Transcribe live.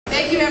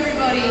Thank you,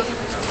 everybody.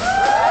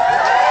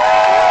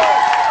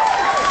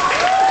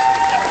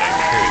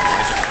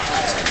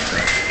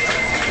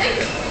 Thank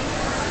you.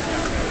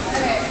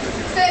 Okay,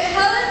 so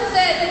Helen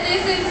said that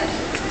this is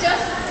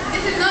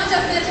not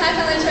just an attack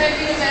on Trobe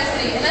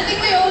University, and I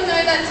think we all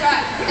know that's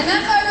right. And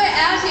that's why we're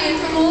out here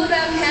from all of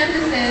our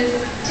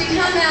campuses to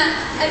come out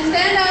and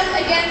stand up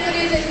against what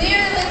is a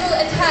neoliberal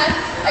attack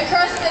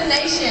across the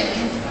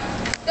nation.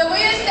 That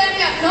we are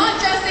standing up not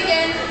just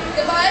against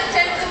the Vice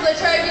Chancellor of La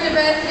Trobe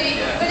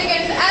University, but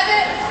against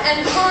Abbott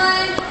and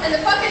Pine and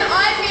the fucking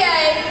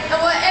IPA and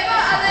whatever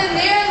other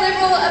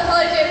neoliberal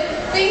apologists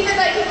think that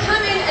they can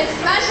come in and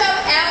smash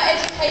up our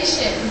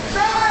education.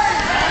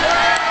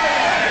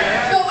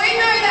 But we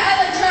know that at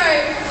La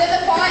Trobe, that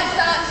the fight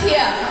starts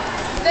here.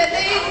 That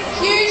these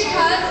huge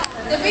cuts,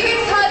 the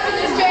biggest cuts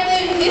in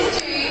Australian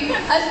history,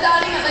 are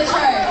starting at La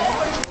Trobe.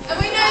 And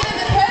we know that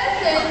the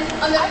person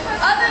on the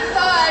other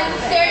side,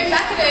 staring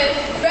back at us,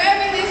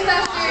 raring this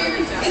stuff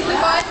through, is the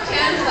Vice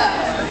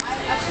Chancellor.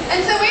 And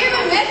so we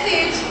have a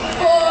message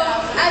for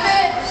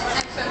Abbott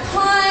and for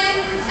Pine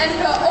and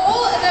for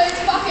all of those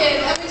fuckers,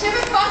 and whichever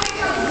fucker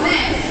comes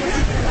next.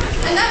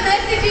 And that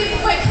message is,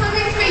 we're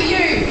coming for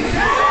you.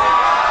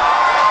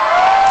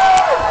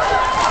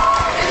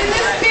 And in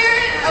the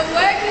spirit of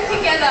working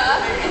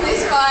together in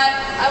this fight,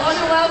 I want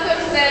to welcome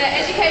the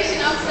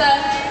Education Officer,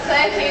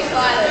 Claire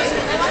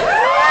Keith-Wiley.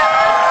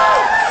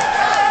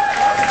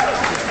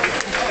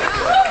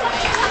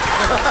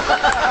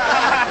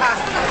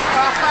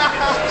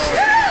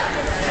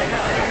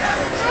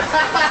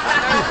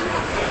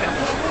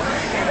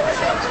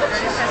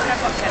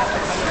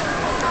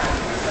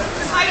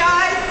 Hi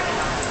guys,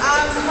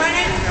 my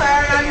name is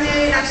Claire and I'm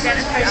the National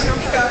Education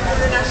Officer for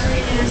the National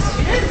Union of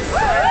Students.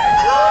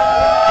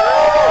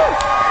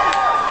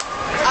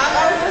 I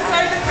was also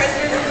the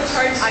President of the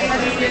Trobe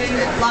Student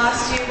Union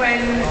last year when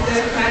the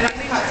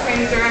mandate cuts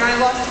came through, and I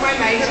lost my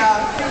major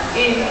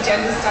in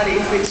gender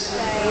studies, which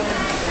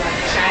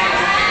shame.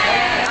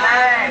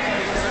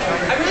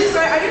 I'm really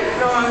sorry, I didn't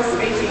know I was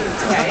speaking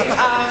today, so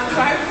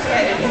I haven't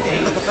said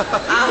anything.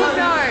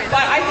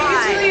 But I think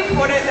it's really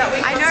important that we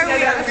come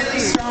together really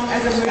strong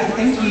as a movement.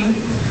 Thank you.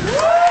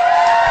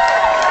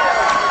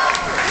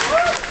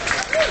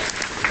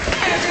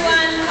 Hey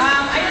everyone,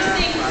 I just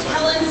think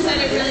Helen said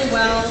it really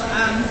well.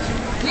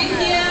 We're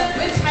here,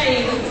 we're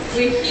paid,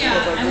 we're here,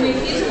 and we're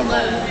here to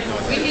learn.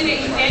 We're here to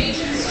engage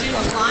in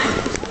student life,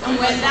 and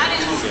when that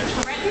is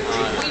threatened,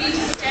 we need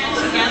to stand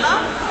together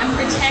and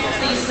protect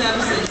these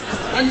services.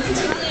 And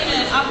particularly in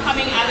an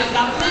upcoming Abbott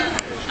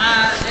government,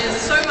 there's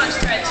so much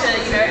threat to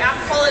our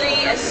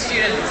quality as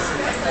students.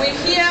 We're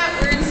here,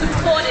 we're in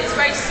support. It's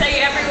great to see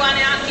everyone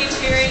out here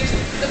cheering.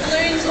 The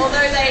balloons,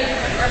 although they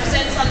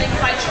represent something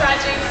quite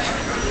tragic,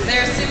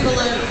 they're a symbol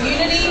of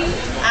unity,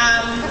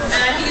 and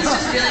I think it's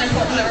just really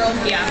important that we're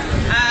all here.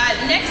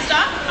 Next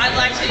up, I'd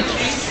like to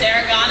introduce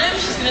Sarah Garnham.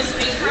 She's going to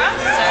speak for us.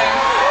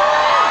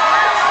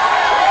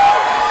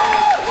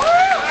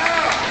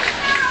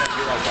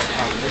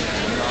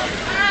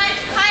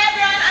 Hi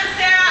everyone, I'm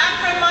Sarah. I'm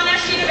from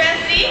Monash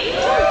University.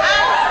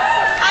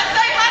 I'm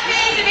so happy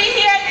to be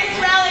here at this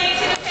rally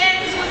to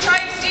defend La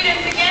Trobe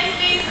students against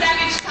these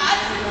savage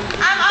cuts.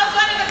 I was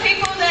one of the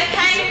people that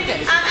came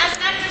as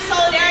an act of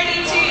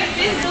solidarity to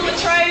assist the La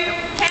Trobe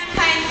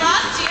campaign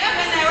last year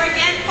when they were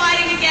again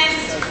fighting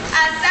against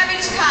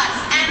savage cuts,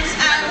 and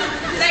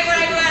they were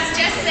able, as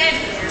Jess said,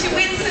 to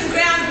win some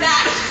ground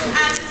back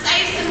and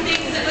save some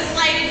things that were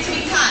slated to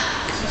be cut.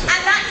 And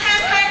that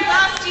campaign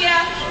last year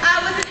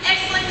was an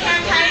excellent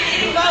campaign.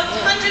 It involved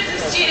hundreds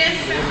of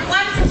students.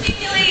 One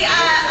particularly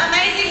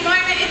amazing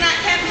moment in that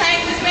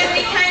campaign was when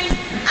we came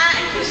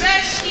and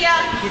converged here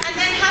and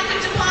then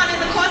happened upon, in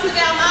the course of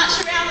our march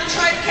around the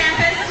Trobe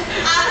campus,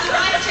 the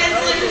Vice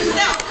Chancellor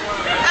himself,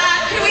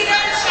 who we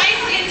then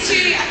chased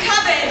into a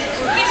cupboard,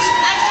 which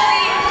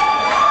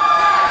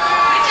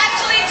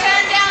actually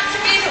turned out to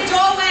be the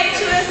doorway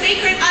to a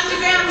secret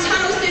underground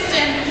tunnel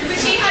system,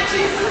 which he had to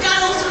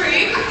scuttle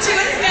through to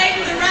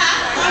escape the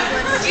wrath of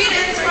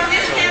students from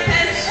this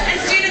campus and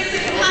students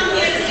that have come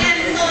here to stand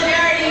in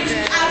solidarity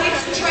with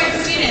the Trobe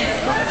students.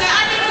 So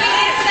I think we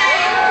need to say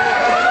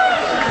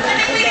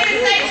to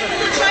the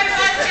La Trobe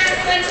Vice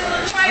Chancellor, to the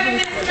La Trobe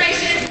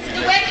administration,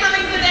 that we're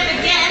coming for them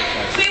again.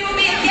 We will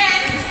be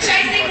again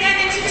chasing them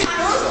into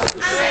tunnels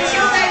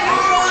until they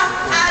withdraw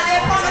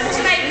their promise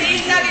to make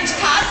these savage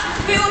cuts.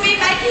 We will be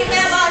making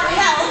their life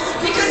hell,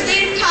 because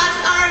these cuts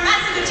are a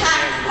massive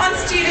attack on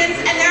students,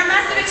 and they're a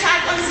massive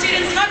attack on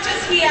students not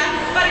just here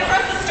but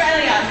across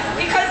Australia,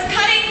 because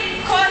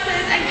cutting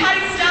courses and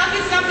cutting staff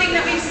is something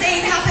that we've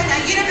seen happen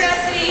at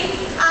university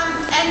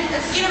and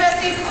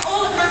universities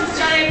all across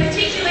Australia,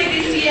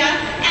 particularly this year.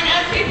 And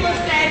as people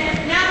have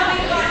said, now that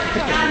we've got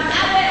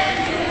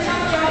Abbott and the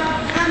tough job,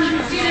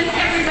 students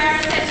everywhere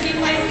are set to be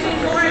placed in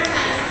more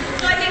attacks.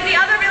 So I think the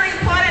other really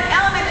important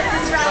element of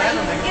this rally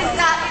is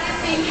that it is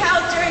being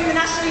held during the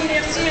National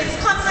Union of Students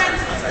conference,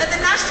 that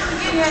the National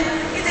Union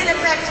is in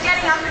effect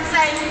getting up and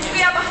saying,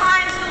 we are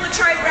behind the La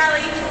Trobe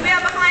rally, we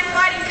are behind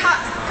fighting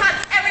cuts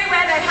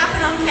everywhere they happen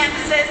on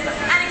campuses,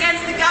 and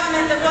against the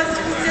government that wants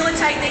to facilitate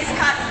take these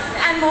cuts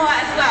and more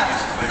as well.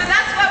 So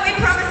that's what we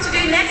promised to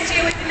do next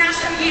year with the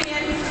National Union.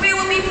 We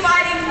will be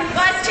fighting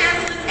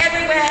Vice-Chancellors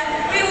everywhere.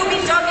 We will be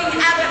dogging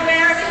Abbott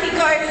wherever he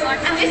goes,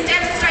 and this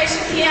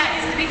demonstration here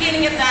is the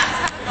beginning of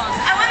that.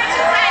 I wanted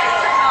to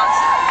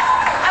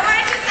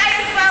say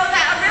as well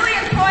that a really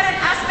important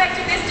aspect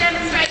of this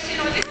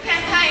demonstration or this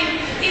campaign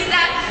is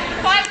that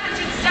 500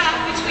 staff,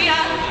 which we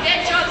are,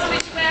 their jobs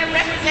which we're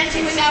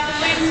representing with our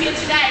balloons here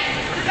today,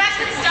 the fact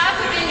that staff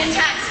are being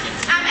attacked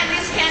at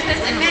this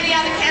campus and many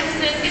other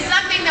campuses is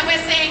something that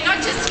we're seeing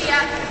not just here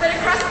but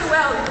across the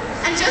world.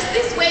 And just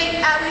this week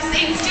we've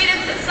seen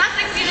students at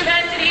Sussex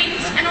University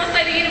and also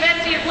the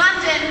University of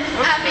London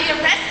be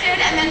arrested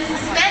and then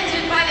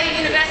suspended by their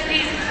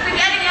universities for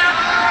getting out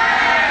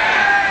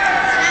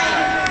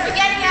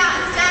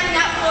and standing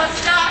up for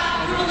staff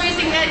who are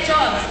losing their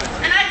jobs.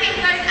 And I think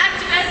those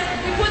activists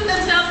who put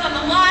themselves on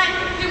the line,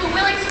 who were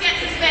willing to get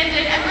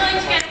suspended and willing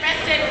to get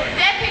arrested,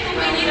 they're people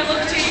we need to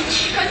look to,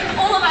 because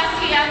all of us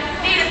here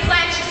need a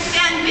pledge to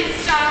stand with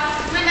staff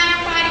when they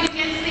are fighting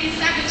against these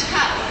savage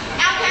cuts.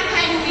 Our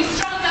campaign will be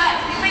stronger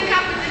if we link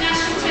up with the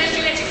National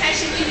Tertiary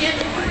Education Union,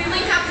 if we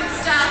link up with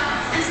staff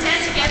and stand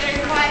together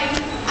in fighting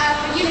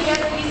for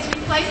universities to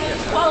replace the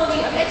quality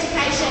of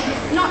education,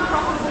 not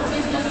profitable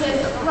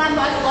businesses run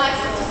by the likes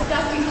of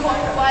disgusting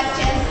corporate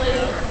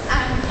vice-chancellors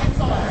and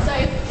so on. So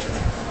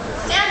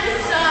stand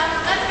with staff,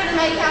 that's going to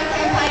make our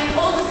campaign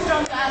all the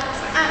stronger,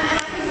 and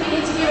I think we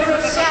need to give a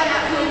real shout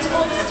out here to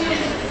all the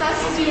students at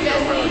Sussex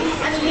University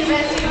and the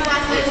University of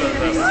London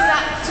who stood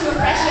up to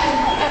oppression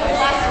over the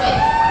last week.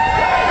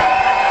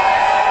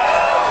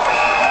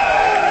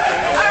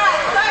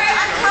 Alright, so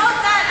I'm told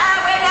that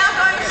we're now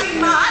going to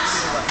march.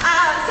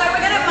 So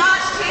we're going to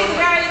march to the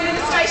Barry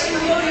Administration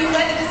building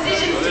where the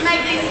decisions to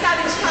make these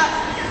savage cuts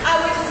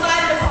were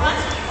decided upon.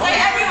 So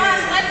everyone,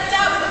 let's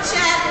start with a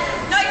chant.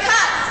 No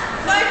cuts,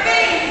 no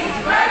fees,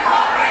 no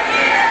corporate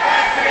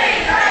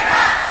universities, no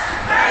cuts,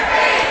 no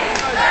fees,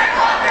 no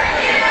corporate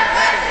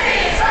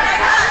universities, no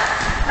cuts,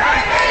 no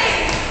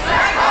fees, no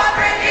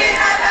corporate universities, no cuts, no fees, no corporate universities, no cuts, no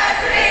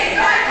fees,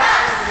 no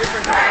corporate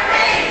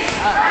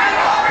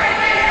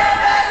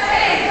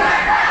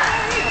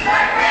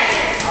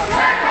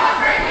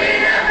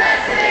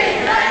universities,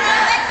 no cuts.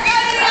 Let's go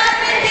to the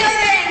admin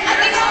building. I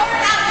think all for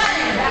that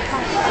one. No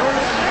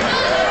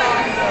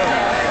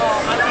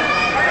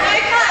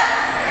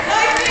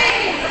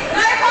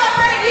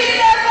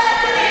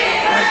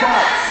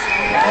cuts,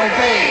 no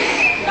fees,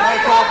 no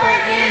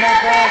corporate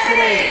universities,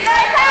 no cuts,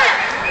 no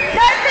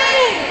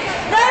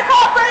fees, no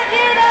corporate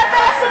universities,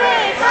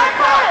 no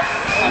cuts,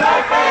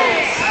 no fees,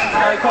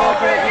 no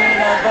corporate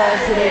universities,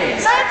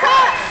 no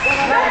cuts,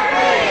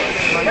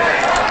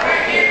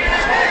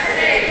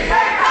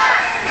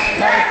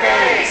 no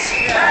fees,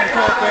 no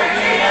corporate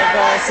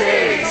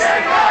universities, no cuts, no fees, no corporate universities, no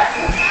cuts,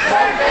 no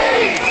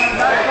fees,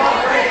 no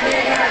corporate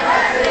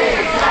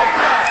universities, no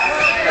cuts,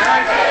 no fees, no corporate universities, no cuts, no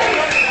fees,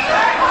 no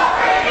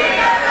corporate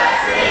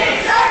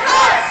universities, no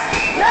cuts,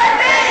 no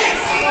fees,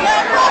 no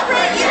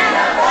corporate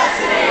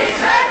universities,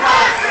 no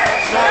cuts,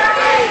 no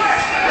fees,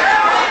 no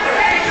corporate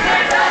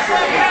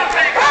universities.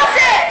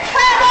 Bullshit!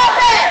 Come off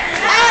it!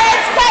 Our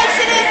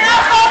education is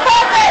not for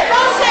profit!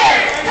 Bullshit!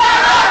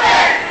 Come off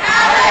it!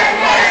 Our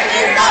education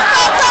is not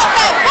for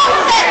profit!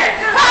 Bullshit!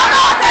 Come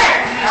off it!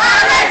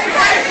 Our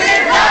education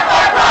is not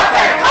for profit!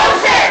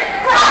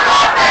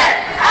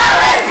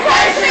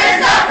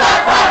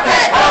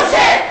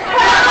 Bullshit!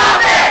 Come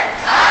off it!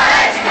 Our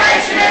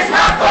education is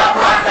not for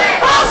profit!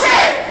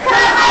 Bullshit!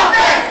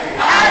 Come off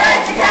it! Our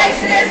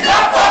education is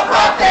not for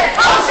profit!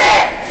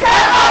 Bullshit!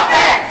 Come off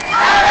it!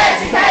 Our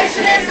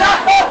education is not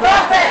for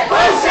profit!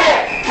 Bullshit!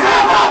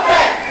 Come off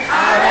it!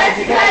 Our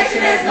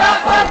education is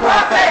not for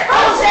profit!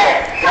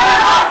 Bullshit!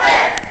 Come off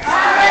it!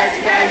 Our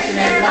education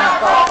is not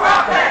for profit! Bullshit! Come off it! Our education is not for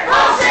profit!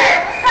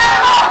 Bullshit!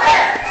 Come off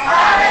it!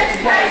 Our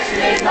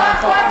education is not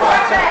for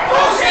profit!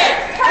 Bullshit!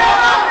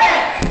 Come off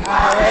it!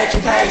 Our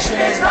education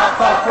is not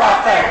for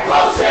profit!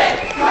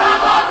 Bullshit!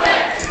 Come off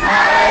it!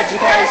 Our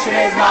education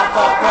is not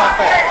for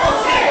profit!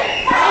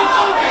 Bullshit! Come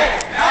off it!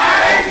 Our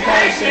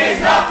education is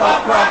not for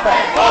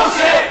profit! Bullshit!